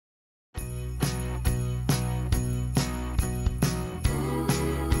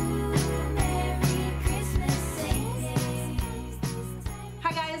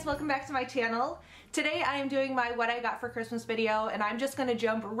welcome back to my channel. Today I am doing my what I got for Christmas video and I'm just gonna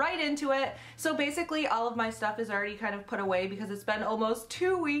jump right into it. So basically all of my stuff is already kind of put away because it's been almost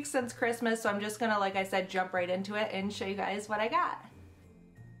 2 weeks since Christmas, so I'm just gonna, like I said, jump right into it and show you guys what I got.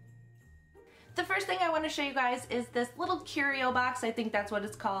 The first thing I want to show you guys is this little curio box. I think that's what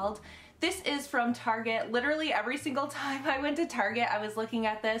it's called. This is from Target. Literally every single time I went to Target I was looking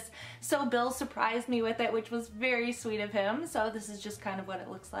at this, so Bill surprised me with it, which was very sweet of him. So this is just kind of what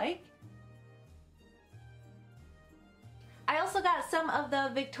it looks like. I also got some of the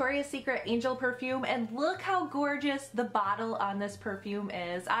Victoria's Secret Angel perfume, and look how gorgeous the bottle on this perfume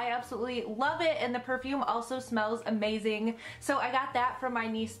is. I absolutely love it, and the perfume also smells amazing. So I got that from my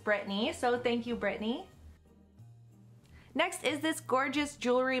niece Brittany, so thank you, Brittany. Next is this gorgeous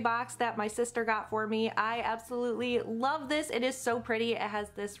jewelry box that my sister got for me. I absolutely love this. It is so pretty. It has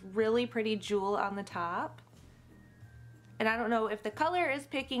this really pretty jewel on the top. And I don't know if the color is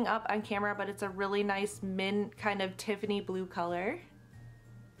picking up on camera, but it's a really nice mint kind of Tiffany blue color.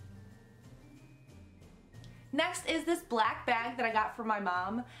 Next is this black bag that I got from my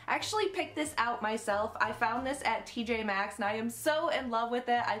mom. I actually picked this out myself. I found this at TJ Maxx and I am so in love with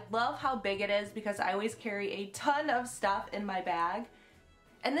it. I love how big it is because I always carry a ton of stuff in my bag.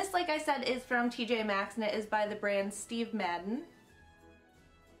 And this, like I said, is from TJ Maxx and it is by the brand Steve Madden.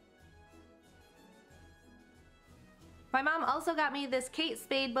 My mom also got me this Kate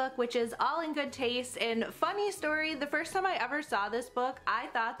Spade book, which is all in good taste. And funny story, the first time I ever saw this book, I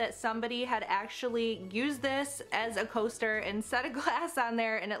thought that somebody had actually used this as a coaster and set a glass on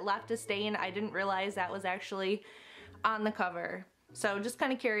there and it left a stain. I didn't realize that was actually on the cover. So just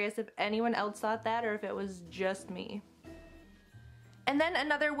kind of curious if anyone else thought that or if it was just me. And then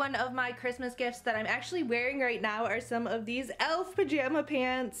another one of my Christmas gifts that I'm actually wearing right now are some of these e.l.f. pajama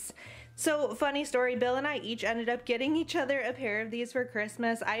pants. So funny story, Bill and I each ended up getting each other a pair of these for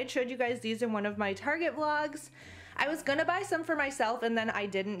Christmas. I had showed you guys these in one of my Target vlogs. I was gonna buy some for myself and then I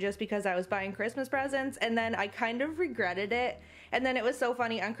didn't just because I was buying Christmas presents, and then I kind of regretted it. And then it was so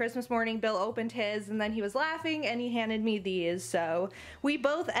funny, on Christmas morning Bill opened his and then he was laughing and he handed me these. So we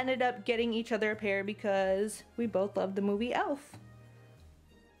both ended up getting each other a pair because we both love the movie e.l.f.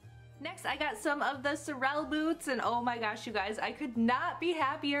 Next, I got some of the Sorel boots, and oh my gosh, you guys, I could not be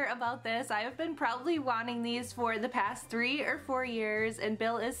happier about this. I have been probably wanting these for the past 3 or 4 years, and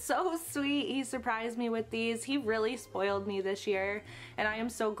Bill is so sweet. He surprised me with these. He really spoiled me this year, and I am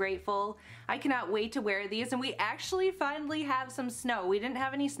so grateful. I cannot wait to wear these, and we actually finally have some snow. We didn't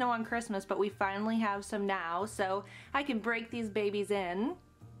have any snow on Christmas, but we finally have some now, so I can break these babies in.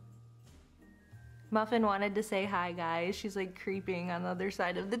 Muffin wanted to say hi, guys. She's like creeping on the other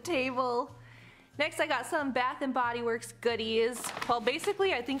side of the table. Next, I got some Bath & Body Works goodies. Well,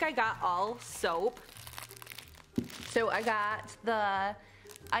 basically, I think I got all soap. So I got the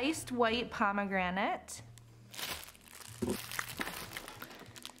Iced White Pomegranate,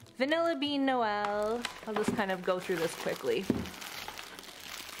 Vanilla Bean Noel. I'll just kind of go through this quickly.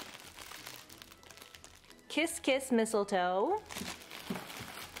 Kiss Kiss Mistletoe,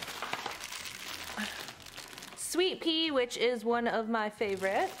 Sweet Pea, which is one of my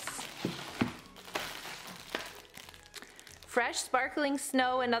favorites, Fresh Sparkling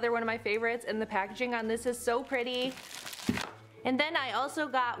Snow, another one of my favorites, and the packaging on this is so pretty. And then I also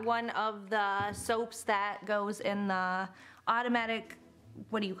got one of the soaps that goes in the automatic,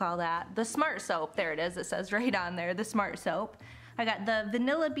 what do you call that? The Smart Soap. There it is, it says right on there, the Smart Soap. I got the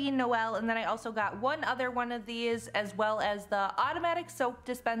Vanilla Bean Noel, and then I also got one other one of these, as well as the automatic soap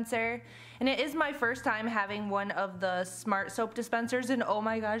dispenser. And it is my first time having one of the Smart Soap dispensers, and oh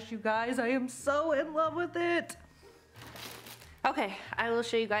my gosh, you guys, I am so in love with it. Okay, I will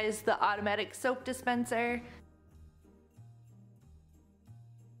show you guys the automatic soap dispenser.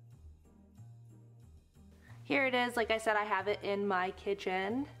 Here it is. Like I said, I have it in my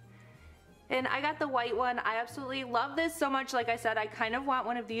kitchen. And I got the white one. I absolutely love this so much. Like I said, I kind of want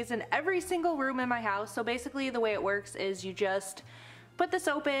one of these in every single room in my house. So basically the way it works is you just put the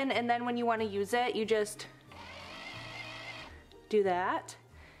soap in, and then when you want to use it, you just do that.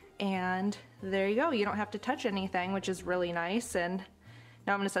 And there you go. You don't have to touch anything, which is really nice. And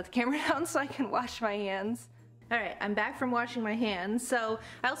now I'm going to set the camera down so I can wash my hands. Alright, I'm back from washing my hands. So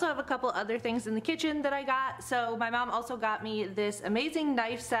I also have a couple other things in the kitchen that I got. So my mom also got me this amazing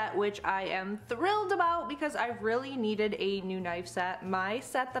knife set, which I am thrilled about because I really needed a new knife set. My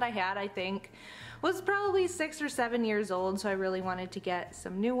set that I had, I think, was probably 6 or 7 years old, so I really wanted to get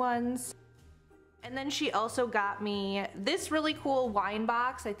some new ones. And then she also got me this really cool wine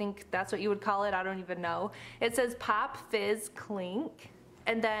box. I think that's what you would call it. I don't even know. It says Pop Fizz Clink.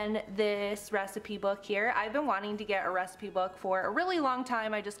 And then this recipe book here. I've been wanting to get a recipe book for a really long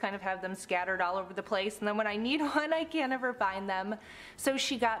time. I just kind of have them scattered all over the place, and then when I need one, I can't ever find them. So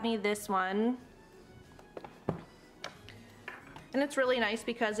she got me this one. And it's really nice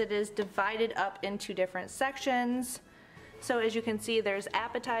because it is divided up into different sections. So as you can see, there's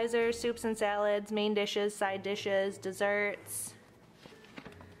appetizers, soups and salads, main dishes, side dishes, desserts.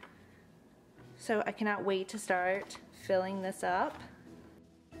 So I cannot wait to start filling this up.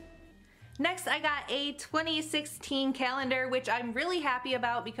 Next, I got a 2016 calendar, which I'm really happy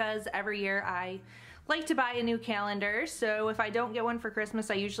about because every year I like to buy a new calendar. So if I don't get one for Christmas,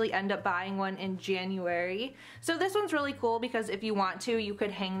 I usually end up buying one in January. So this one's really cool because if you want to, you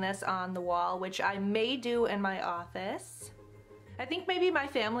could hang this on the wall, which I may do in my office. I think maybe my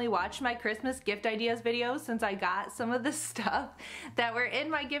family watched my Christmas gift ideas videos since I got some of the stuff that were in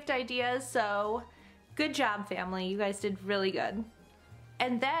my gift ideas. So good job, family. You guys did really good.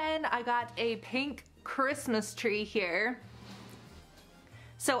 And then I got a pink Christmas tree here.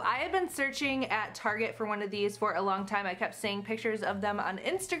 So I had been searching at Target for one of these for a long time. I kept seeing pictures of them on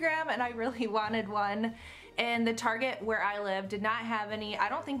Instagram and I really wanted one. And the Target where I live did not have any. I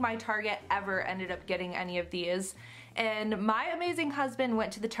don't think my Target ever ended up getting any of these. And my amazing husband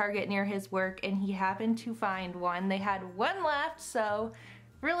went to the Target near his work and he happened to find one. They had one left, so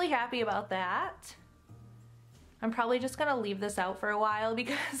really happy about that. I'm probably just gonna leave this out for a while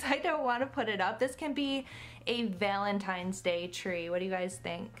because I don't want to put it up. This can be a Valentine's Day tree. What do you guys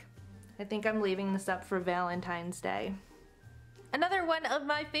think? I think I'm leaving this up for Valentine's Day. Another one of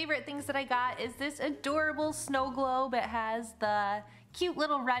my favorite things that I got is this adorable snow globe. It has the cute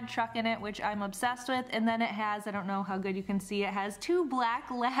little red truck in it, which I'm obsessed with, and then it has, I don't know how good you can see, it has two black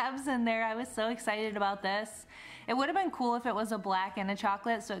labs in there. I was so excited about this. It would have been cool if it was a black and a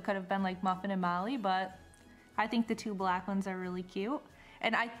chocolate, so it could have been like Muffin and Molly, but I think the two black ones are really cute.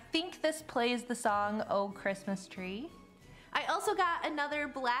 And I think this plays the song "Oh Christmas Tree." I also got another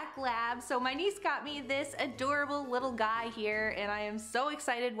black lab. So my niece got me this adorable little guy here and I am so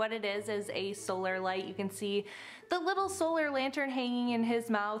excited. What it is a solar light. You can see the little solar lantern hanging in his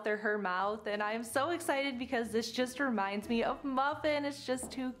mouth or her mouth, and I am so excited because this just reminds me of Muffin. It's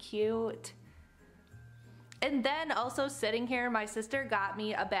just too cute. And then also sitting here, my sister got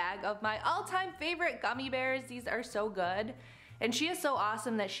me a bag of my all-time favorite gummy bears. These are so good. And she is so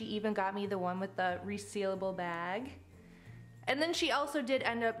awesome that she even got me the one with the resealable bag. And then she also did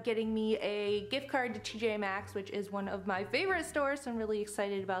end up getting me a gift card to TJ Maxx, which is one of my favorite stores, so I'm really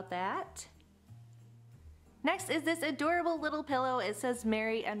excited about that. Next is this adorable little pillow. It says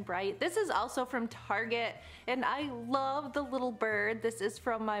Merry and Bright. This is also from Target and I love the little bird. This is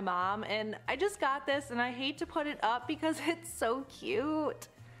from my mom and I just got this and I hate to put it up because it's so cute.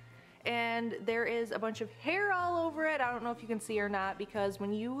 And there is a bunch of hair all over it. I don't know if you can see or not because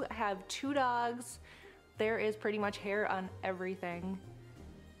when you have two dogs, there is pretty much hair on everything.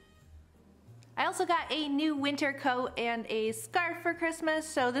 I also got a new winter coat and a scarf for Christmas,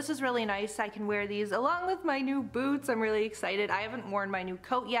 so this is really nice. I can wear these along with my new boots. I'm really excited. I haven't worn my new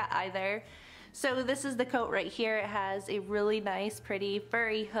coat yet either. So this is the coat right here. It has a really nice, pretty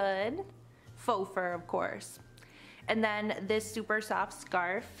furry hood. Faux fur, of course. And then this super soft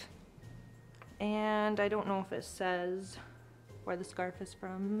scarf. And I don't know if it says where the scarf is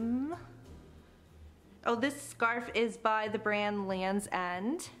from. Oh, this scarf is by the brand Land's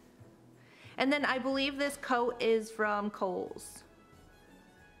End. And then I believe this coat is from Kohl's.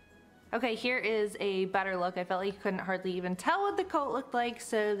 Okay, here is a better look. I felt like you couldn't hardly even tell what the coat looked like,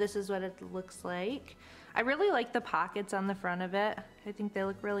 so this is what it looks like. I really like the pockets on the front of it. I think they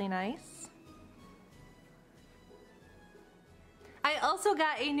look really nice. I also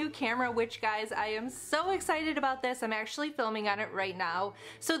got a new camera, which guys, I am so excited about this. I'm actually filming on it right now.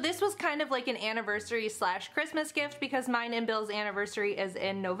 So this was kind of like an anniversary / Christmas gift because mine and Bill's anniversary is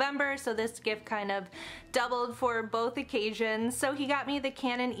in November. So this gift kind of doubled for both occasions. So he got me the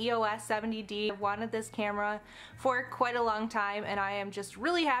Canon EOS 70D. I've wanted this camera for quite a long time and I am just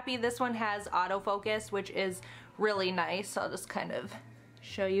really happy. This one has autofocus, which is really nice. So I'll just kind of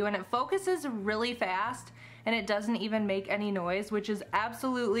show you, and it focuses really fast and it doesn't even make any noise, which is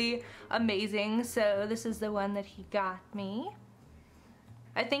absolutely amazing. So this is the one that he got me.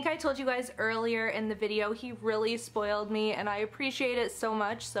 I think I told you guys earlier in the video, he really spoiled me and I appreciate it so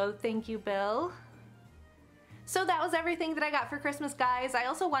much, so thank you, Bill. So that was everything that I got for Christmas, guys. I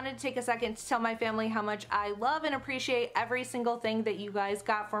also wanted to take a second to tell my family how much I love and appreciate every single thing that you guys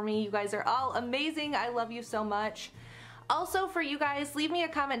got for me. You guys are all amazing. I love you so much. Also, for you guys, leave me a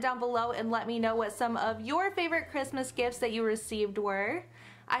comment down below and let me know what some of your favorite Christmas gifts that you received were.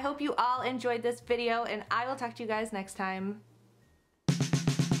 I hope you all enjoyed this video and I will talk to you guys next time.